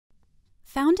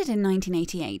Founded in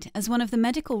 1988 as one of the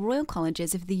medical Royal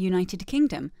Colleges of the United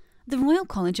Kingdom, the Royal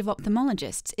College of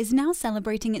Ophthalmologists is now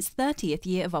celebrating its 30th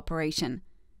year of operation.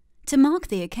 To mark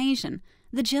the occasion,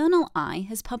 the journal Eye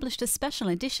has published a special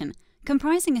edition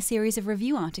comprising a series of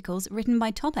review articles written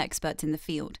by top experts in the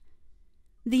field.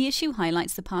 The issue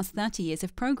highlights the past 30 years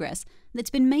of progress that's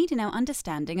been made in our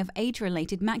understanding of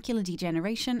age-related macular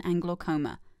degeneration and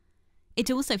glaucoma.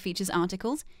 It also features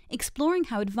articles exploring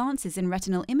how advances in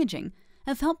retinal imaging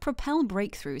have helped propel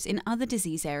breakthroughs in other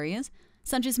disease areas,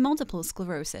 such as multiple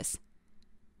sclerosis.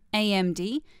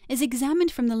 AMD is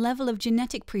examined from the level of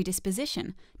genetic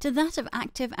predisposition to that of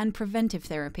active and preventive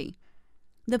therapy.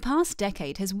 The past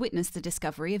decade has witnessed the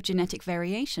discovery of genetic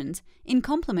variations in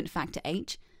complement factor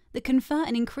H that confer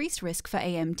an increased risk for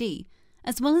AMD,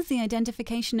 as well as the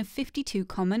identification of 52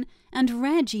 common and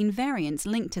rare gene variants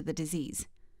linked to the disease.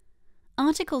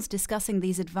 Articles discussing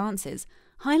these advances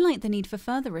highlight the need for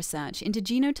further research into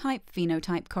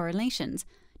genotype-phenotype correlations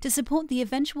to support the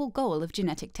eventual goal of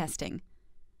genetic testing.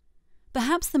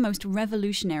 Perhaps the most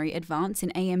revolutionary advance in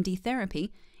AMD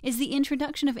therapy is the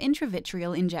introduction of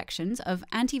intravitreal injections of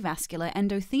antivascular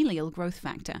endothelial growth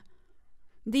factor.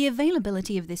 The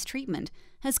availability of this treatment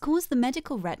has caused the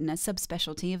medical retina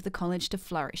subspecialty of the college to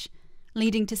flourish,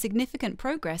 leading to significant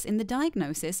progress in the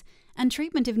diagnosis and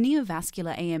treatment of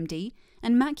neovascular AMD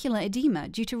and macular edema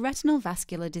due to retinal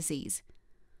vascular disease.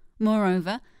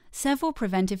 Moreover, several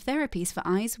preventive therapies for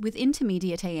eyes with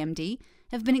intermediate AMD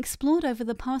have been explored over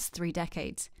the past 3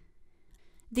 decades.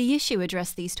 The issue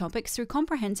addressed these topics through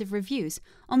comprehensive reviews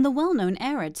on the well-known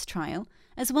AREDS trial,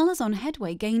 as well as on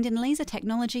headway gained in laser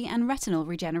technology and retinal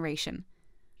regeneration.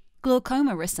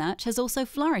 Glaucoma research has also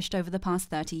flourished over the past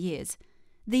 30 years.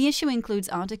 The issue includes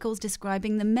articles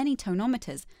describing the many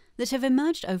tonometers that have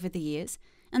emerged over the years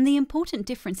and the important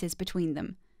differences between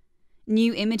them.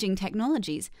 New imaging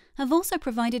technologies have also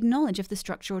provided knowledge of the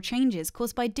structural changes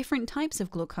caused by different types of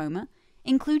glaucoma,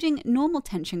 including normal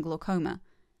tension glaucoma.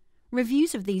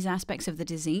 Reviews of these aspects of the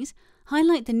disease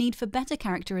highlight the need for better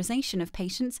characterization of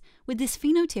patients with this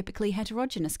phenotypically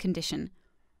heterogeneous condition.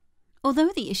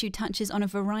 Although the issue touches on a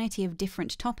variety of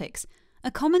different topics,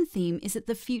 a common theme is that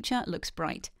the future looks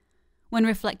bright. When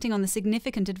reflecting on the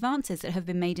significant advances that have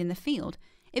been made in the field,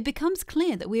 it becomes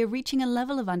clear that we are reaching a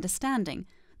level of understanding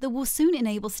that will soon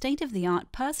enable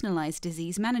state-of-the-art personalized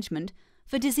disease management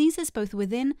for diseases both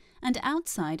within and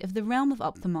outside of the realm of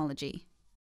ophthalmology.